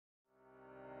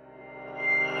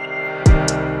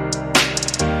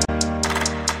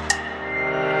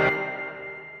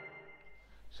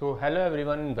So hello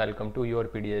everyone, welcome to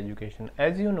Yourpedia education.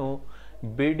 As you know,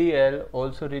 BDL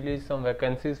also released some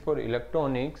vacancies for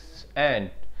electronics, and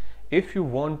if you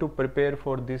want to prepare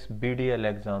for this BDL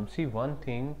exam, see one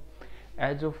thing,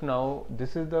 as of now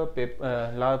this is the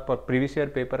previous year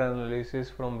paper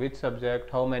analysis from which subject,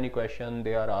 how many questions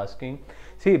they are asking.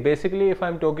 See, basically if I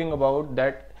am talking about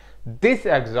that, this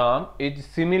exam is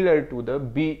similar to the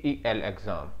BEL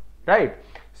exam, right?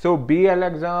 So BEL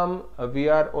exam, we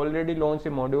are already launched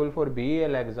a module for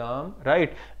BEL exam,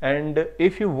 right? And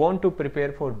if you want to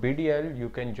prepare for BDL, you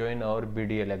can join our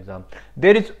BDL exam.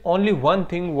 There is only one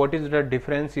thing, what is the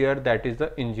difference here, that is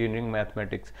the engineering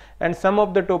mathematics, and some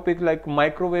of the topics like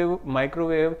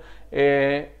microwave,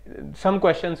 some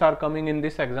questions are coming in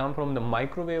this exam from the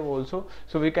microwave also.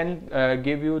 So we can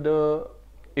give you the,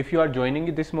 if you are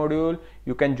joining this module,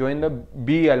 you can join the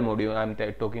BEL module I am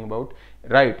talking about,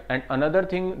 right? And another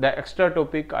thing, the extra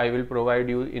topic I will provide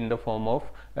you in the form of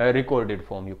recorded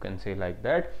form, you can say like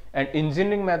that. And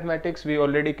engineering mathematics, we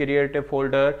already create a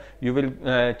folder, you will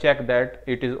check that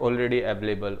it is already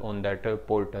available on that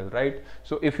portal, right?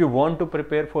 So if you want to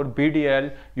prepare for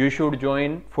BDL, you should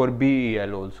join for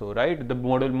BEL also, right? The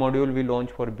module we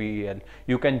launch for BEL,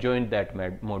 you can join that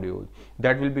module.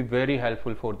 That will be very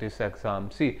helpful for this exam.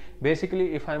 See,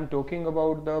 basically if I am talking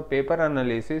about the paper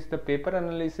analysis, in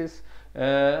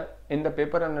the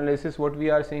paper analysis what we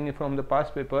are seeing from the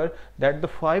past paper, that the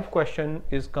 5 question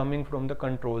is coming from the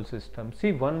control system.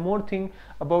 See, one more thing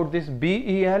about this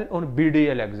BEL or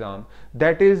BDL exam,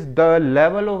 that is the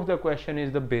level of the question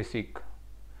is the basic,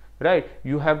 right?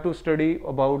 You have to study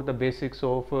about the basics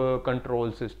of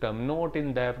control system, not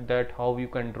in depth that how you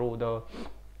can draw the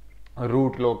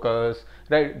root locus,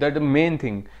 right? That the main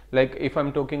thing. Like if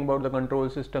I'm talking about the control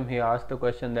system, he asked the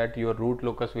question that your root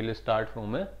locus will start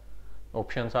from a,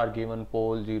 options are given,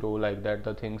 pole, 0, like that,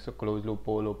 the things, closed loop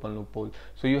pole, open loop pole.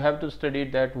 So you have to study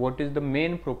that what is the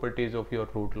main properties of your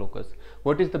root locus,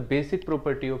 what is the basic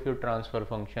property of your transfer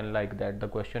function, like that the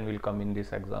question will come in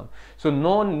this exam. So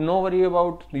no worry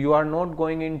about, you are not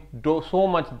going into so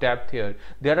much depth here.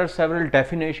 There are several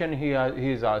definitions he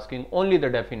is asking, only the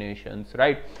definitions,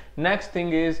 right? Next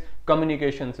thing is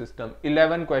communication system.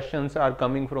 11 questions are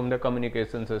coming from the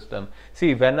communication system.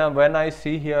 See, when I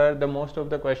see here, the most of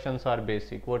the questions are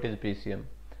basic. What is PCM?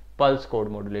 Pulse code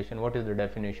modulation, what is the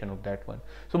definition of that one?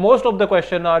 So most of the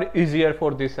questions are easier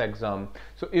for this exam.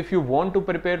 So if you want to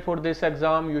prepare for this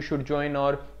exam, you should join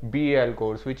our BEL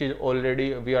course, which is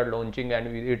already we are launching and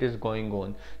it is going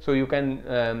on. So you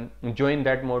can join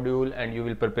that module and you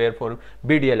will prepare for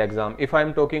BDL exam. If I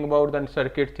am talking about the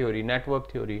circuit theory,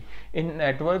 network theory, in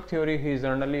network theory he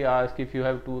generally asks, if you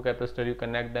have 2 capacitors, you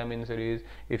connect them in series.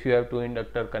 If you have 2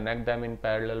 inductor, connect them in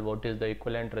parallel. What is the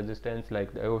equivalent resistance, like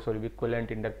equivalent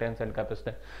inductance and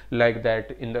capacitance, like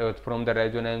that. In the from the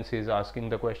resonance is asking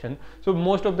the question. So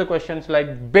most of the questions,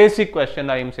 like basic question,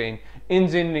 I am saying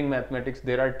engineering mathematics,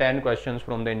 there are 10 questions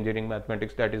from the engineering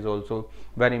mathematics, that is also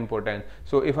very important.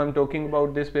 So if I'm talking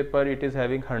about this paper, it is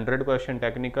having 100 question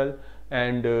technical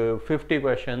and 50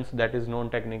 questions that is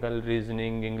non-technical,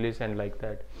 reasoning, English, and like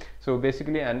that. So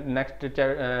basically, and next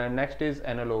is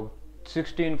analog,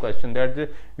 16 questions. That's a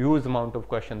huge amount of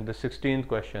questions, the 16th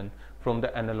question from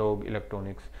the analog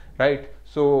electronics, right?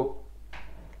 So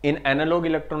in analog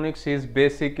electronics is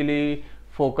basically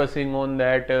focusing on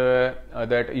that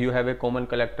that you have a common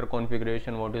collector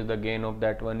configuration, what is the gain of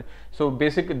that one. So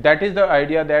basically that is the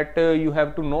idea, that you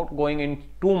have to not going in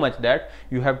too much, that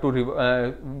you have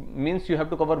to means you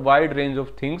have to cover wide range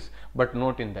of things but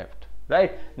not in depth,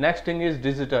 right? Next thing is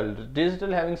digital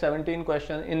having 17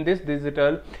 questions. In this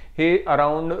digital, he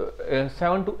around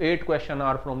 7 to 8 questions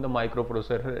are from the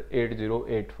microprocessor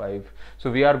 8085. So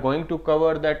we are going to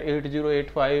cover that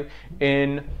 8085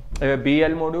 in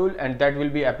BL module, and that will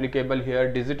be applicable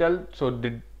here digital. So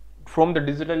from the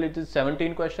digital it is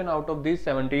 17 question. Out of these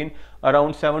 17,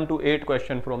 around 7 to 8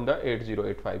 question from the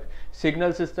 8085.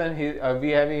 Signal system,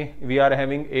 we are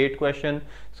having 8 question.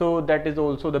 So that is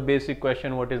also the basic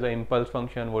question, what is the impulse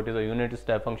function, what is the unit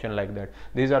step function, like that.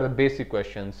 These are the basic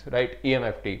questions, right?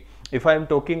 EMFT, if I am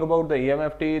talking about the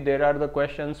EMFT, there are the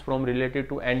questions from related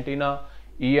to antenna,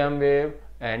 EM wave,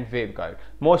 and waveguide.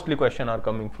 Mostly question are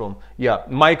coming from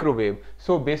microwave.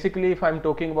 So basically if I'm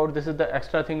talking about, this is the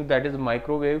extra thing, that is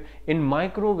microwave. In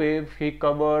microwave he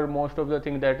cover most of the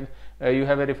thing, that you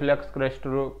have a reflex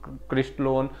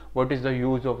crystallone, what is the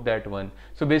use of that one.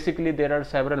 So basically there are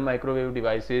several microwave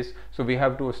devices, so we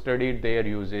have to study their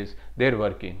uses, their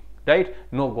working, right?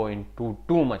 No going to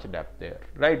too much depth there,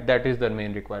 right? That is the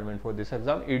main requirement for this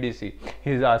exam. EDC,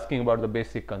 he is asking about the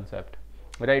basic concept,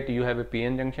 right? You have a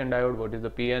PN junction diode. What is the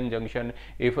PN junction?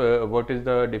 If what is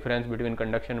the difference between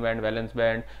conduction band, valence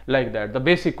band, like that, the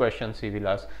basic questions he will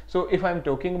ask. So if I'm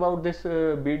talking about this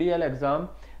BDL exam,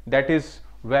 that is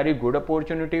very good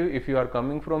opportunity. If you are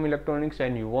coming from electronics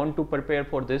and you want to prepare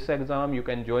for this exam, you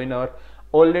can join our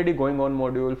already going on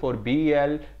module for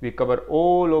BEL. We cover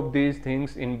all of these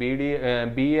things in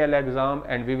BEL exam,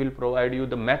 and we will provide you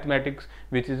the mathematics,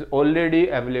 which is already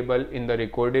available in the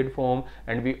recorded form,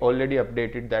 and we already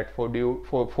updated that for you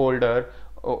for folder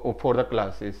for the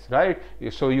classes, right?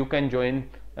 So you can join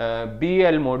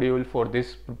BEL module for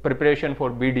this preparation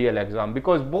for BDL exam,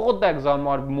 because both the exam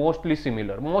are mostly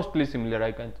similar.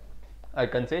 I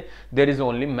can say there is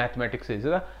only mathematics is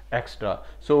extra.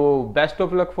 So best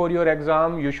of luck for your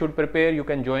exam. You should prepare. You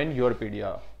can join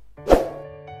Yourpedia.